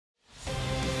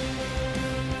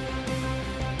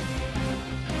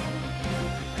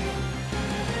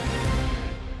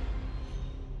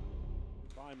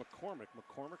McCormick.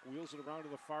 McCormick wheels it around to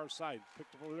the far side.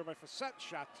 Picked up over there by Facette.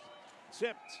 Shot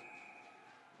tipped.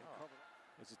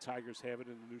 As the Tigers have it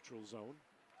in the neutral zone.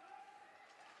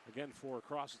 Again, 4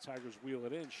 across. The Tigers wheel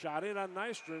it in. Shot in on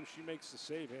Nystrom. She makes the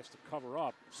save. Has to cover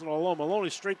up. So Maloney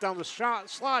straight down the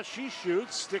slot. She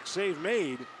shoots. Stick save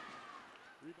made.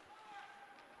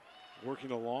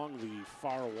 Working along the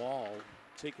far wall.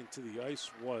 Taken to the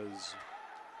ice was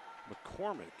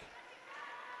McCormick.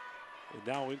 And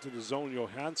now into the zone,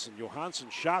 Johansson. Johansson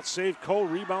shot, save,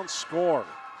 rebound, score.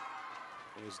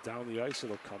 And it's down the ice,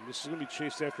 it'll come. This is going to be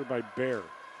chased after by Bear.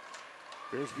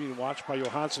 Bear's being watched by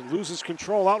Johansson. Loses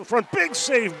control out in front. Big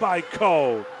save by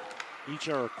Coe. Each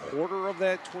are a quarter of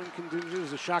that twin contingent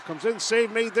as the shot comes in.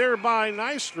 Save made there by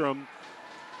Nystrom.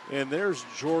 And there's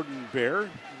Jordan Bear,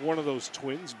 one of those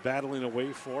twins, battling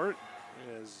away for it.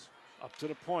 As up to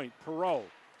the point, Perreault.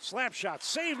 Slap shot,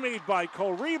 save made by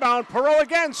Coe. Rebound, Perreault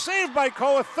again, saved by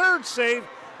Coe. A third save,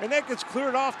 and that gets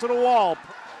cleared off to the wall.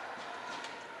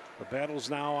 The battle's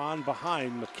now on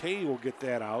behind. McKay will get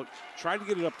that out. Tried to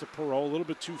get it up to Perreault, a little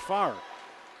bit too far.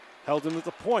 Held him at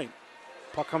the point.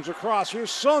 Puck comes across.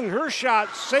 Here's Sung, her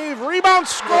shot, save, rebound,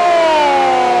 score!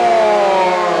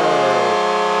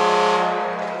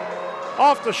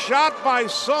 Off the shot by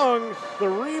Sung, the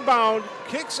rebound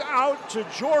kicks out to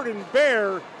Jordan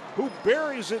Bear, who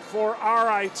buries it for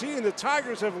RIT, and the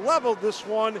Tigers have leveled this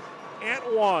one at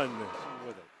 1.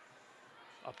 With it.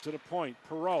 Up to the point,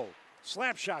 Perreault.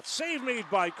 Slap shot, save made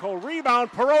by Coe.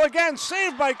 Rebound, Perreault again,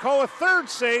 saved by Coe. A third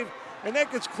save, and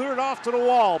that gets cleared off to the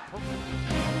wall.